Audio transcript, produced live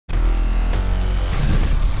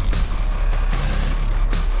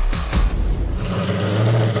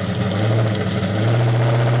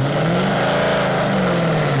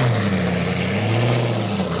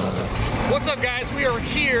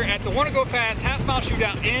WannaGoFast half-mile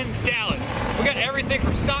shootout in Dallas. We got everything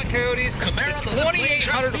from stock Coyotes to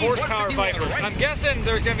 2,800 horsepower Vipers. I'm guessing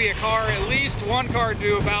there's going to be a car, at least one car, to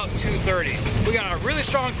do about 230. We got a really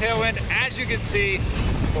strong tailwind, as you can see,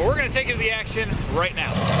 but we're going to take it to the action right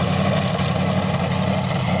now.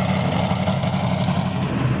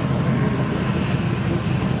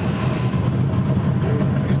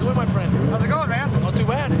 My friend. How's it going, man? Not too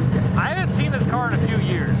bad. I haven't seen this car in a few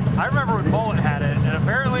years. I remember when Mullet had it, and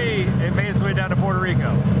apparently it made its way down to Puerto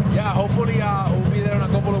Rico. Yeah, hopefully we'll be there in a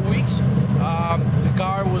couple of weeks. The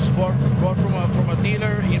car was bought from a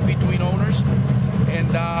dealer in between owners,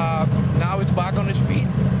 and now it's back on its feet.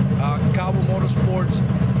 Cowboy Motorsports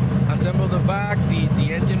assembled the back.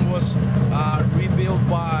 The engine was rebuilt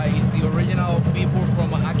by the original people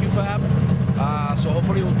from AccuFab. So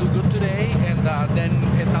hopefully we'll do good today, and then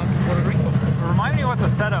head down to Puerto Rico. Remind me what the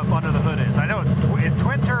setup under the hood is. I know it's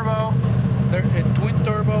twin turbo. They're twin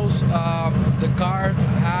turbos. The car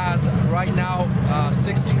has right now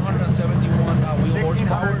 1,671 wheel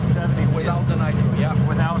horsepower without the nitro. Yeah,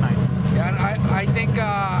 without nitro. Yeah, and I think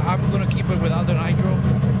I'm gonna keep it without the nitro.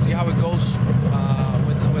 See how it goes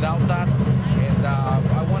without that, and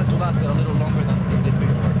I want it to last a little longer than it did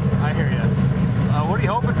before. I hear you. What are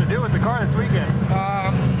you hoping to do with the car this weekend?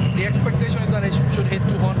 The expectation is that it should hit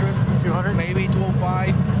 200. 200? Maybe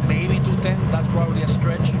 205, maybe 210. That's probably a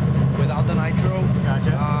stretch without the nitro.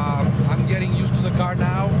 Gotcha. I'm getting used to the car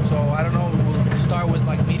now, so I don't know. We'll start with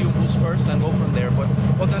like medium boost first and go from there. But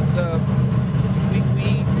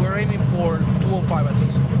we're aiming for 205 at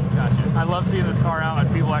least. Gotcha. I love seeing this car out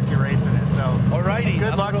and people actually racing it. So alrighty.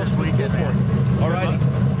 Good luck this weekend. Alrighty.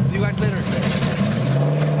 See you guys later.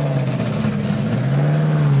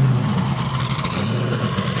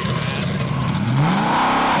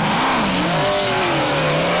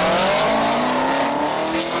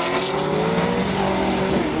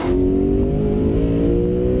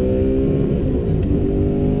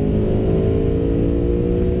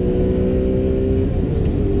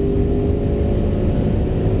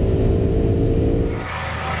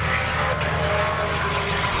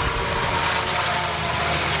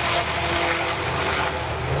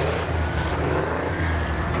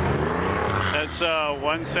 That's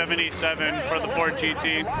 177 for the Ford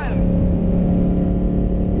GT.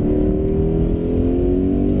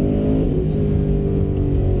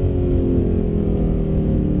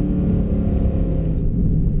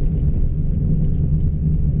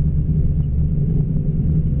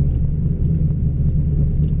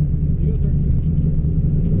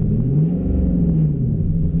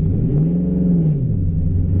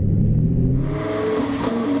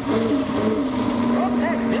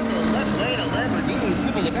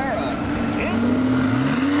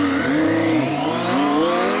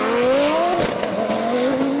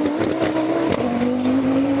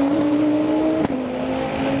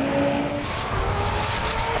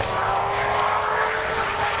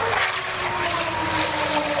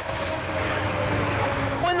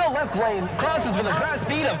 Lane crosses with a fast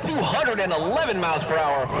speed of 211 miles per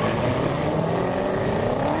hour.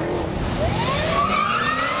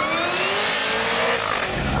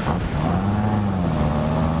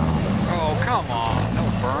 Oh, come on. No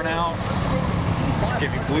burnout. Just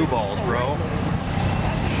give me blue balls, bro.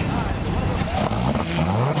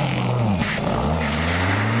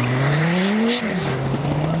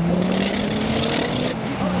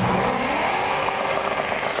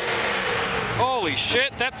 Holy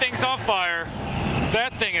shit, that thing's on fire.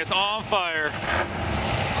 That thing is on fire.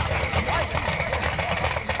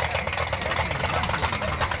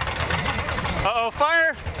 Uh-oh,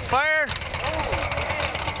 fire! Fire!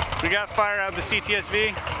 We got fire out of the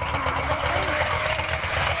CTSV.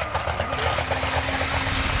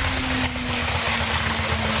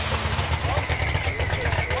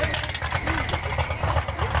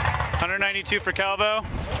 $192 for Calvo.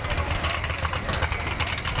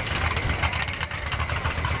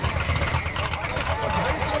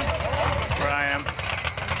 Where I am.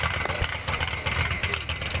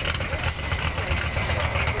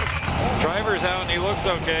 Driver's out and he looks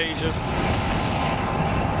okay, he's just...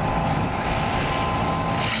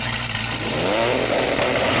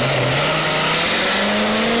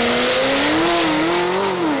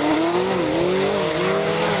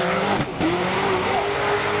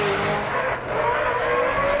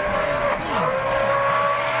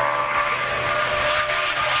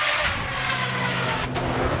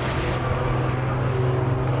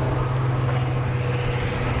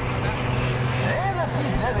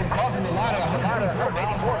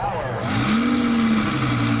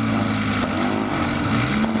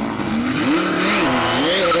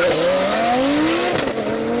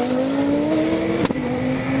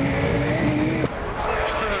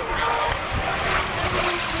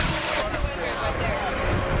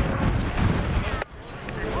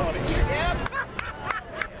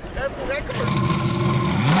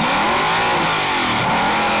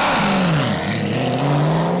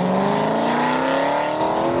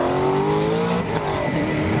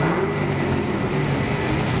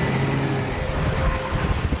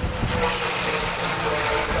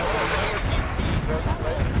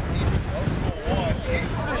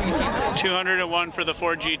 201 for the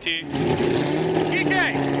Ford GT.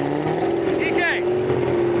 EK!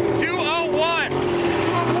 201!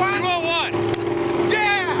 201!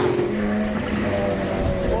 Yeah!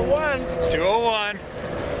 201. 201.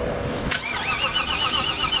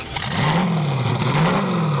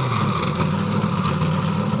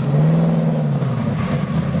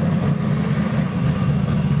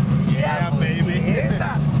 Yeah, baby.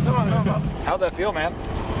 Come on. How'd that feel, man?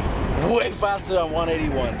 Way faster than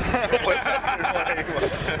 181.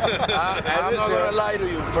 I'm not gonna lie to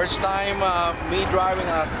you. First time me driving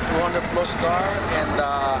a 200 plus car, and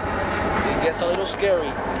it gets a little scary.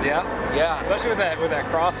 Yeah. Yeah. Especially with that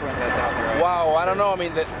crosswind that's out there. Right? Wow. I don't know. I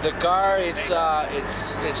mean, the car it's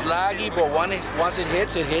laggy, but once it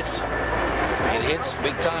hits, it hits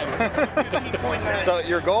big time. So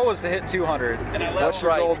your goal was to hit 200. That's right. What's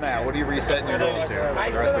your goal now? What are you resetting your goal to? For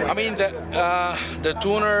the rest of the I mean, the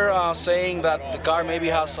tuner saying that the car maybe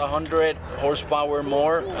has 100 horsepower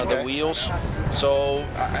more on the wheels. So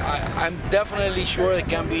I'm definitely sure it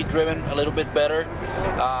can be driven a little bit better.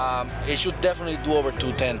 It should definitely do over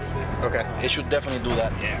 210. Okay. It should definitely do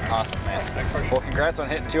that. Yeah. Awesome, man. Well, congrats on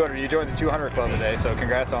hitting 200. You joined the 200 club today, so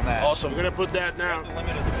congrats on that. Awesome. We're gonna put that down.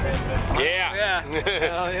 Yeah. Yeah.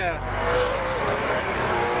 Hell yeah.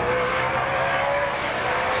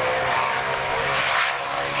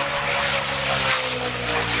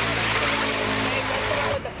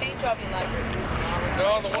 With the paint job you like.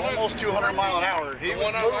 No, the one almost 200 mile an hour. The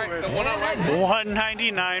one I like.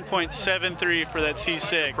 199.73 for that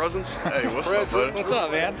C6. Presents? Hey, what's up, buddy? What's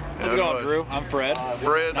up, man? How's it going, Drew? I'm Fred.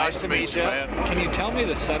 Fred, Nice to meet you, man. Can you tell me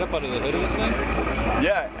the setup under the hood of this thing?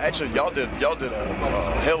 Yeah, actually, y'all did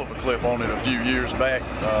a hell of a clip on it a few years back.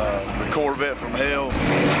 The Corvette from Hell.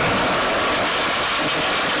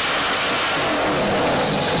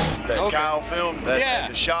 That Kyle film at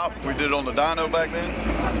the shop. We did it on the dyno back then.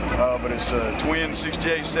 But it's a twin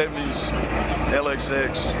 6870s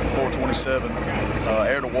LXX 427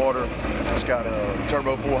 air to water. It's got a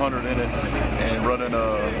turbo 400 in it and running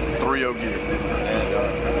a 3.0 gear.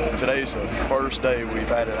 And today's the first day we've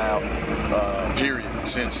had it out, period,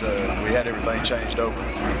 since we had everything changed over.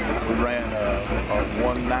 We ran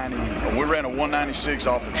a 196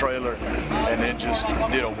 off the trailer and then just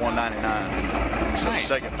did a 199. So Nice.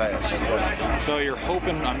 Second pass. Yeah. So you're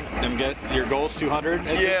hoping your goal's 200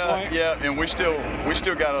 at this point? Yeah, and we still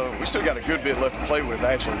got a good bit left to play with.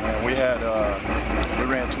 Actually, man, we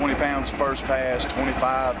ran 20 pounds first pass,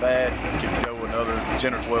 25 that, could go another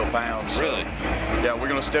 10 or 12 pounds. So, Really? yeah, we're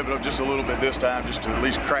gonna step it up just a little bit this time, just to at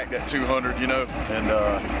least crack that 200, you know, and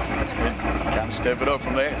kind of step it up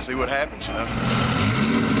from there and see what happens, you know.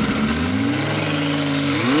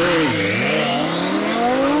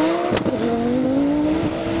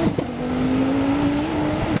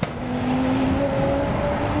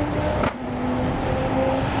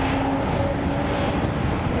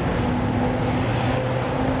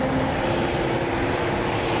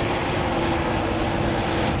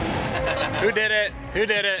 Who did it? Who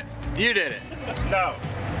did it? You did it. No.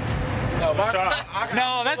 No,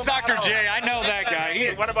 that's Dr. J. I know that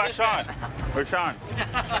guy. What about Sean? Where's Sean?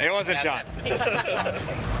 It wasn't Sean.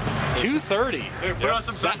 230. Put on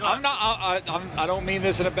some sunglasses. I don't mean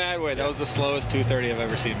this in a bad way. That was the slowest 230 I've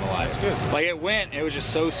ever seen in my life. That's good. Like it was just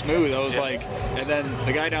so smooth. I was like, and then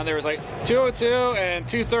the guy down there was like 202 and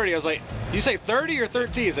 230. I was like, did you say 30 or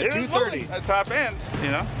 13? Is it 230? At top end,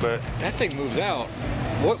 you know, but That thing moves out.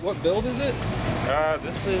 What build is it?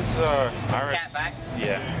 this is RS.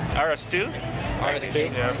 Yeah, RS2.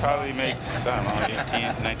 RS2? Yeah, probably makes, I don't know,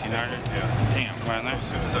 18, 1900. Yeah. Damn. Somewhere in there.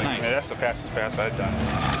 Nice. Yeah, that's the fastest pass I've done.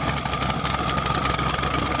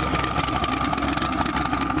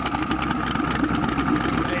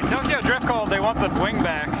 Hey, Tokyo Drift Call, they want the wing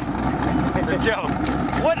back. It's a joke.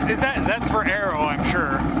 What is that? That's for aero, I'm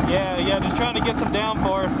sure. Yeah, just trying to get some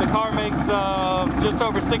downforce. The car makes just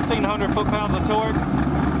over 1,600 foot-pounds of torque,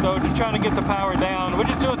 so just trying to get the power down. We're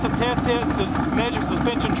just doing some test hits to measure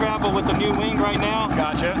suspension travel with the new wing right now.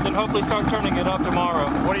 Gotcha. Then hopefully start turning it up tomorrow.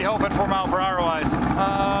 What are you hoping for mile per hour wise?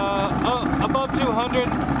 Above 200,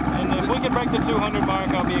 and if we can break the 200 mark,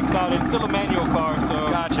 I'll be excited. It's still a manual car, so.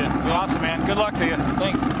 Gotcha. Yeah. Awesome, man. Good luck to you.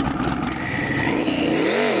 Thanks.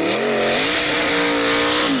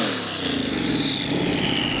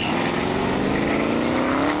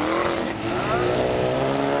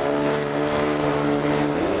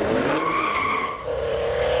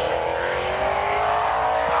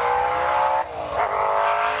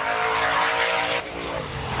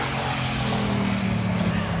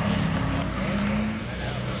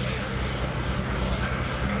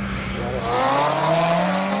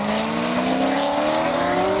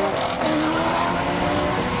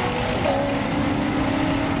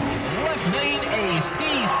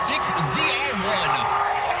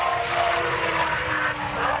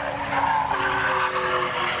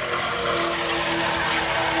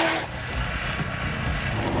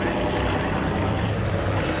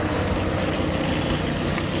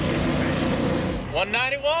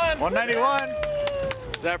 191. 191.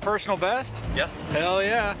 Is that a personal best? Yeah. Hell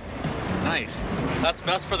yeah. Nice. That's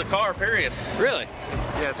best for the car, period. Really?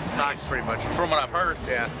 Yeah, it's stock pretty much. From what I've heard.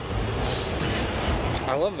 Yeah.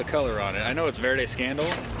 I love the color on it. I know it's Verde Scandal,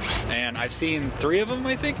 and I've seen 3 of them.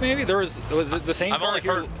 I think maybe was it the same? I've only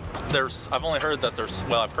heard that there's.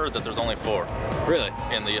 Well, I've heard that there's only 4. Really?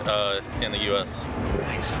 In the U.S.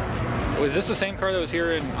 Nice. Was this the same car that was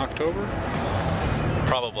here in October?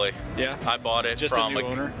 Probably. Yeah. I bought it just from a new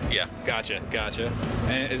owner. Yeah. Gotcha.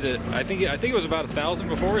 And is it? I think it was about 1,000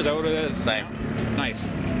 before. Is that what it is? Same. Nice.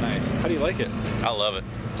 How do you like it? I love it.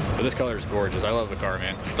 But this color is gorgeous. I love the car,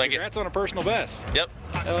 man. Thank you. Congrats on a personal best. Yep.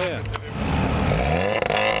 Hell yeah.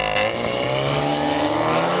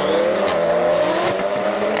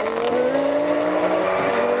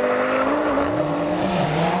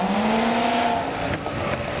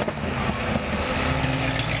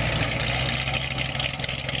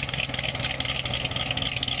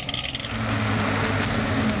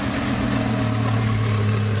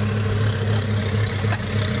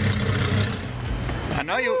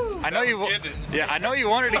 I know you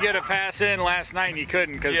wanted to get a pass in last night and you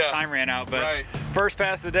couldn't because time ran out, but first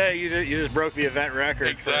pass of the day, you just broke the event record.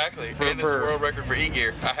 Exactly, and it's a world record for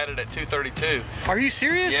e-gear. I had it at 232. Are you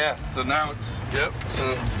serious? Yeah, so now it's,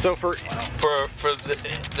 So for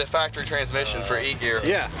the factory transmission for e-gear.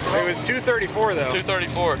 Yeah, it was 234 though.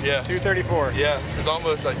 234, yeah. 234. Yeah, it's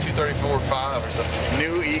almost like 234.5 or something.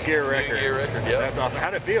 New e-gear record. New e-gear record, yeah. That's awesome.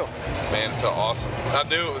 How'd it feel? Man, it felt awesome. I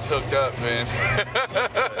knew it was hooked up, man.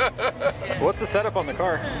 What's the setup on the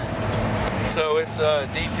car? So it's a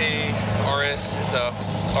DP RS. It's a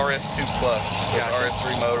RS2 Plus. So it's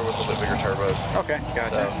RS3 motor with a little bit bigger turbos. Okay,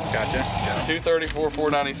 gotcha. Yeah. 234,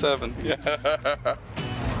 497. Yeah.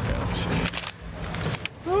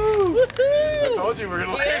 Woo! I told you we were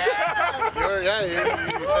gonna look. You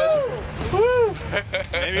said. Woo!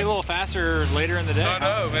 Maybe a little faster later in the day. I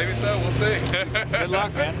know, maybe so. We'll see. Good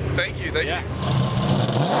luck, man. Thank you. Thank you.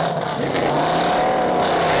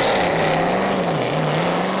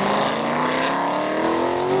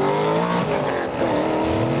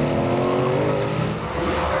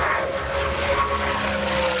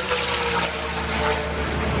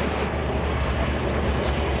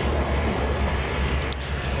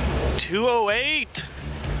 208.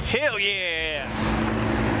 Hell yeah.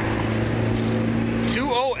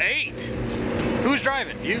 208. Who's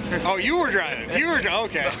driving? You? Oh, you were driving. You were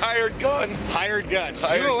okay. The hired gun. Hired gun.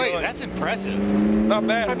 208. That's impressive. Not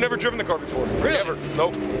bad. I've never driven the car before. Really? Never.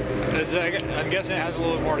 Nope. I'm guessing it has a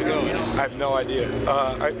little bit more to go. I have no idea.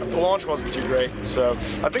 The launch wasn't too great, so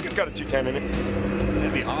I think it's got a 210 in it.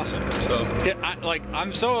 That'd be awesome. So yeah,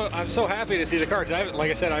 I'm so happy to see the car because like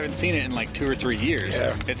I said, I haven't seen it in like 2 or 3 years.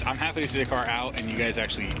 Yeah. I'm happy to see the car out and you guys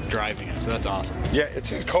actually driving it. So that's awesome. Yeah, it's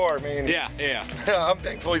his car, man. Yeah. I'm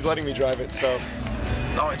thankful he's letting me drive it. So.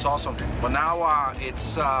 No, it's awesome. But now it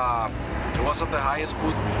wasn't the highest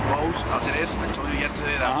boot most as it is. I told you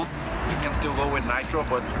yesterday that it can still go with nitro,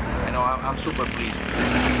 but I know I'm super pleased.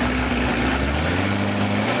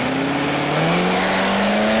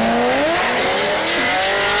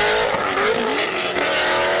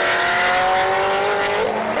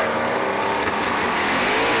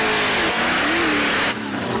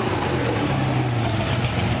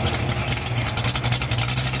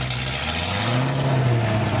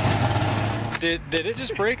 Did it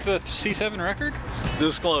just break the C7 record?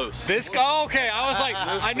 This close. Oh, okay. I was like,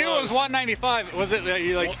 I knew it was 195. Was it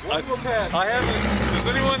you like? I haven't. Does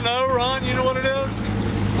anyone know, Ron? You know what it is?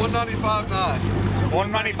 195.9.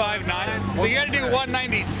 195.9. So you got to do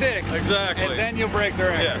 196. Exactly. And then you'll break the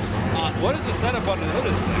record. Yes. What is the setup on the hood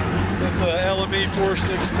of this thing? It's a LME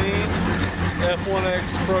 416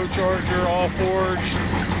 F1X Pro Charger, all forged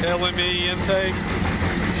LME intake.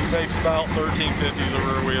 She makes about 1350 the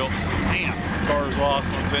rear wheels. Damn. Car is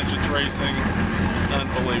awesome. Vengeance racing,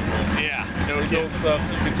 unbelievable. Yeah. They build stuff.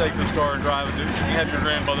 You can take this car and drive it. You can have your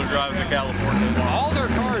grandmother drive it to California. All their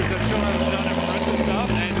cars have shown done impressive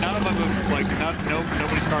stuff, and none of them have,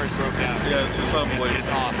 nobody's car is broke down. Yeah, it's just unbelievable. It's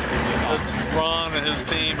awesome. It's Ron and his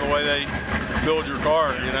team, the way they build your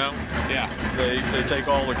car, you know? Yeah. They take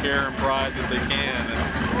all the care and pride that they can.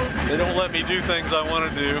 And they don't let me do things I want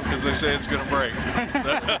to do because they say it's going to break.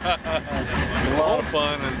 So, a lot of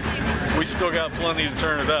fun, and we still got plenty to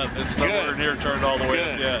turn it up. It's nowhere near turned all the way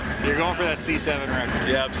up yet. You're going for that C7 record.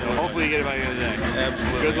 Yeah, absolutely. So hopefully you get it by the end of the day.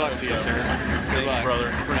 Absolutely. Good luck to you, sir. Good luck, brother.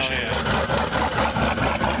 Appreciate it.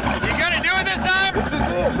 You got to do it this time? This is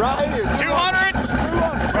it, right here. 200?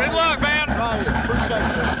 200. Good luck, man. Right here. Appreciate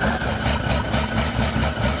it.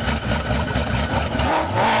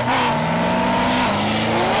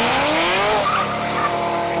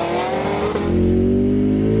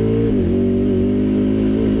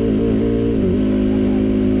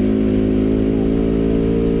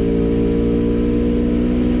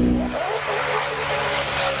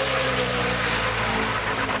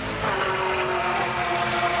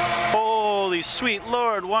 sweet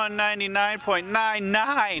Lord,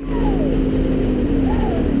 199.99.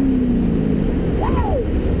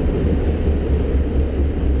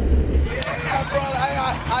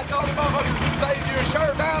 I told him motherfuckers to save you a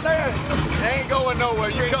shirt down there. It ain't going nowhere.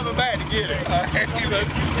 You're coming back to get it.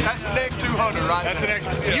 That's the next 200 right That's there. the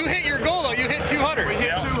next. You hit your goal though. You hit 200. We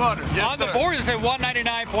hit 200. Yes, on the board it said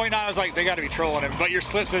 199.9. I was like, they got to be trolling him. But your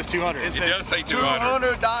slip says 200. It does say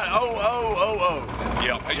 200. 200.0000.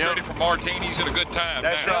 Yeah, he's ready for martinis and a good time.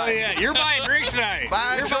 That's now. right. Oh, yeah, you're buying drinks tonight.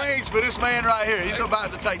 Buying drinks for this man right here. He's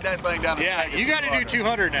about to take that thing down the track. Yeah, you got to do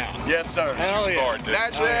 200 now. Yes, sir. Hell yeah.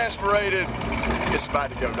 Naturally aspirated. It's about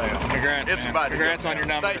to go down. Congrats, It's man. about to Congrats go on down.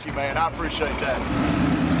 your number. Thank you, man. I appreciate that.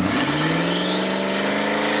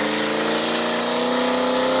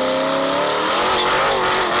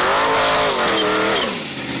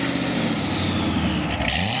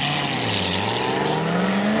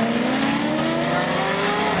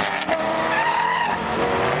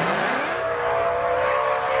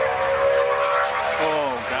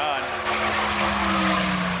 Oh, God.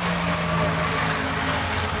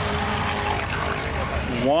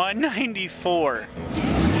 $194.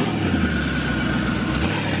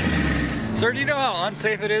 Sir, do you know how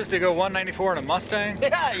unsafe it is to go 194 in a Mustang?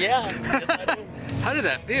 Yeah. Yes, I do. How did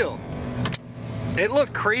that feel? It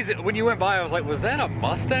looked crazy. When you went by, I was like, was that a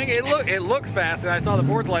Mustang? It looked fast, and I saw the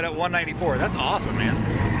boards light up 194. That's awesome, man.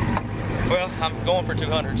 Well, I'm going for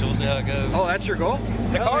 200, so we'll see how it goes. Oh, that's your goal?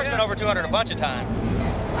 The car's been over 200 a bunch of times,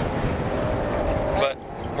 but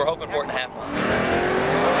we're hoping for it in a half mile.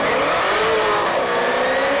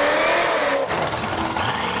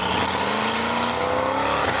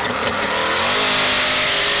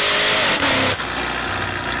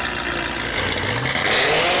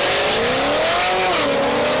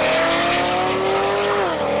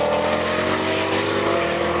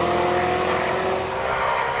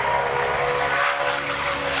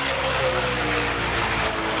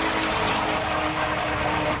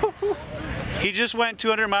 He just went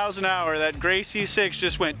 200 miles an hour. That gray C6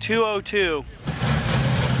 just went 202.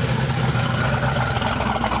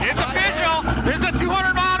 It's official! It's a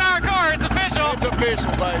 200-mile-an-hour car. It's official. It's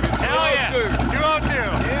official, baby. 202. Hell yeah. 202.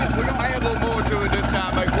 Yeah, we're going to add a little more to it this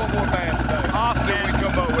time. Make one more pass today. Awesome. See what we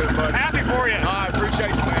come up with, buddy. Happy for you. All right, appreciate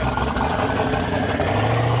you, man.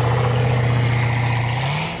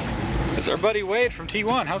 This is our buddy Wade from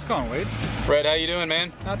T1. How's it going, Wade? Fred, how you doing,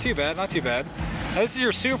 man? Not too bad, not too bad. Now, this is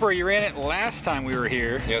your Super. You ran it last time we were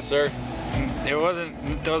here. Yes, sir. It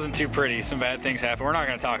wasn't too pretty. Some bad things happened. We're not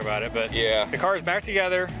going to talk about it, but yeah, the car's back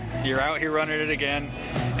together. You're out here running it again,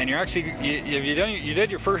 and you're actually you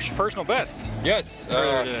did your first personal best. Yes.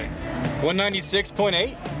 Earlier today.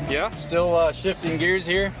 196.8. Yeah. Still shifting gears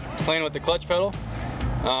here, playing with the clutch pedal.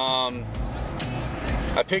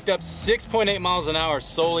 I picked up 6.8 miles an hour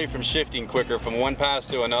solely from shifting quicker from one pass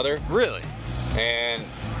to another. Really? And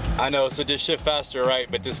I know, so just shift faster,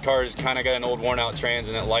 right? But this car has kind of got an old worn out trans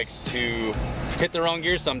and it likes to hit the wrong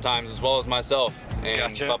gear sometimes, as well as myself.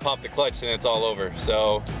 And gotcha. If I pop the clutch, then it's all over.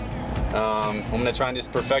 So I'm gonna try and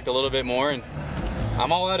just perfect a little bit more. And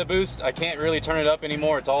I'm all out of boost. I can't really turn it up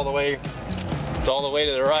anymore. It's all the way to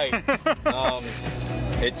the right.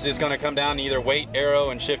 It's just gonna come down to either weight, aero,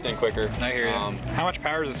 and shifting quicker. I hear you. How much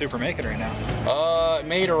power is the Super making right now? It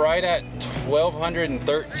made a right at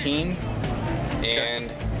 1,213,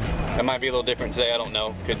 and that might be a little different today. I don't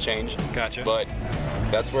know. Could change. Gotcha. But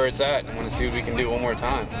that's where it's at. I want to see what we can do one more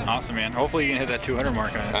time. Awesome, man. Hopefully you can hit that 200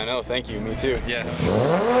 mark on it. I know. Thank you. Me too. Yeah.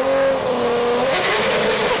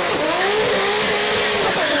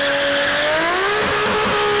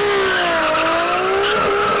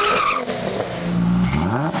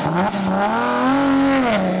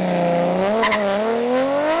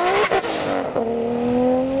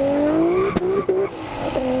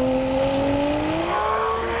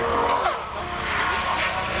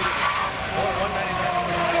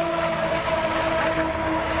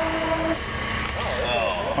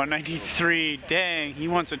 $193. Dang, he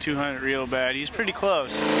wants a 200 real bad. He's pretty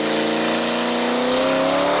close.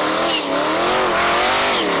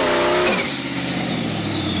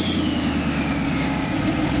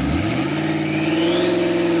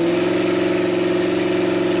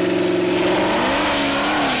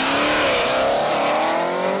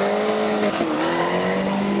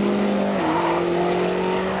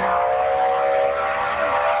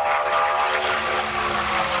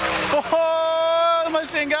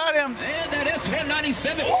 Got him. And that is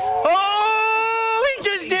 197. Oh, he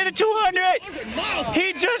just did a 200.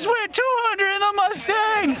 He just went 200 in the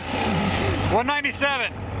Mustang.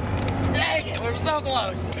 197. Dang it, we're so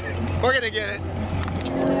close. We're gonna get it.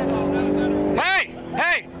 Hey,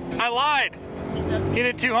 I lied. He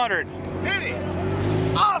did 200. Did he?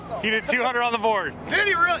 He did 200 on the board. Did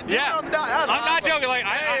he really? Did Yeah. it on the dot? That's I'm not awesome. joking. Like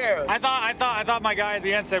I thought my guy at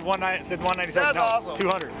the end said 197. That's no, awesome.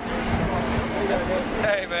 200.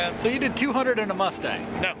 Hey, man. So you did 200 in a Mustang?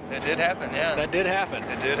 No, it did happen, yeah. That did happen.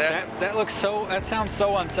 It did happen. That sounds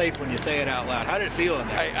so unsafe when you say it out loud. How did it feel in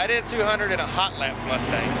there? I did 200 in a hot lap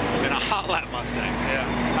Mustang. In a hot lap Mustang?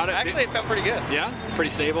 Yeah. Actually, it felt pretty good. Yeah?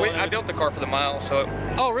 Pretty stable? I built the car for the mile, so...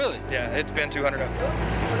 Oh, really? Yeah, it's been 200 up.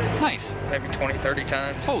 Nice. Maybe 20, 30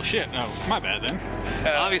 times. Oh, shit. No, my bad then.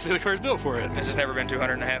 Obviously, the car's built for it. It's just never been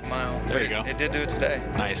 200 and a half mile. There you go. It did do it today.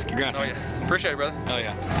 Nice. Congrats. Oh, yeah. Appreciate it, brother. Oh,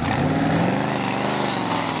 yeah.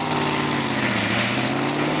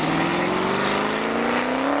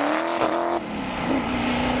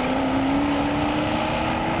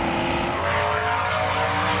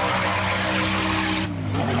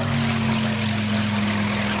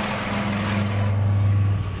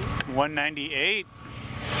 $198.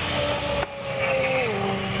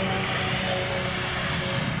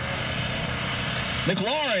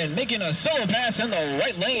 McLaurin making a solo pass in the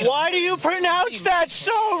right lane. Why do you pronounce that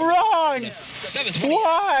so wrong? 720.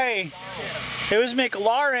 Why? It was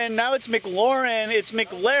McLaurin, now it's McLaurin, it's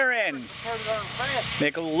McLaren.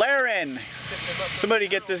 McLaren. Somebody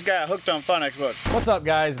get this guy hooked on Fun Xbox. What's up,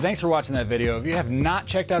 guys? Thanks for watching that video. If you have not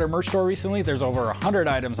checked out our merch store recently, there's over 100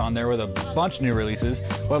 items on there with a bunch of new releases.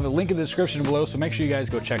 We'll have a link in the description below, so make sure you guys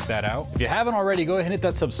go check that out. If you haven't already, go ahead and hit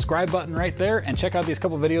that subscribe button right there and check out these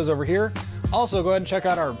couple videos over here. Also, go ahead and check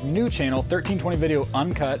out our new channel, 1320 Video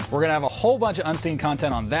Uncut. We're gonna have a whole bunch of unseen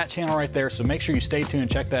content on that channel right there, so make sure you stay tuned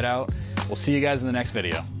and check that out. We'll see you guys in the next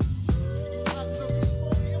video.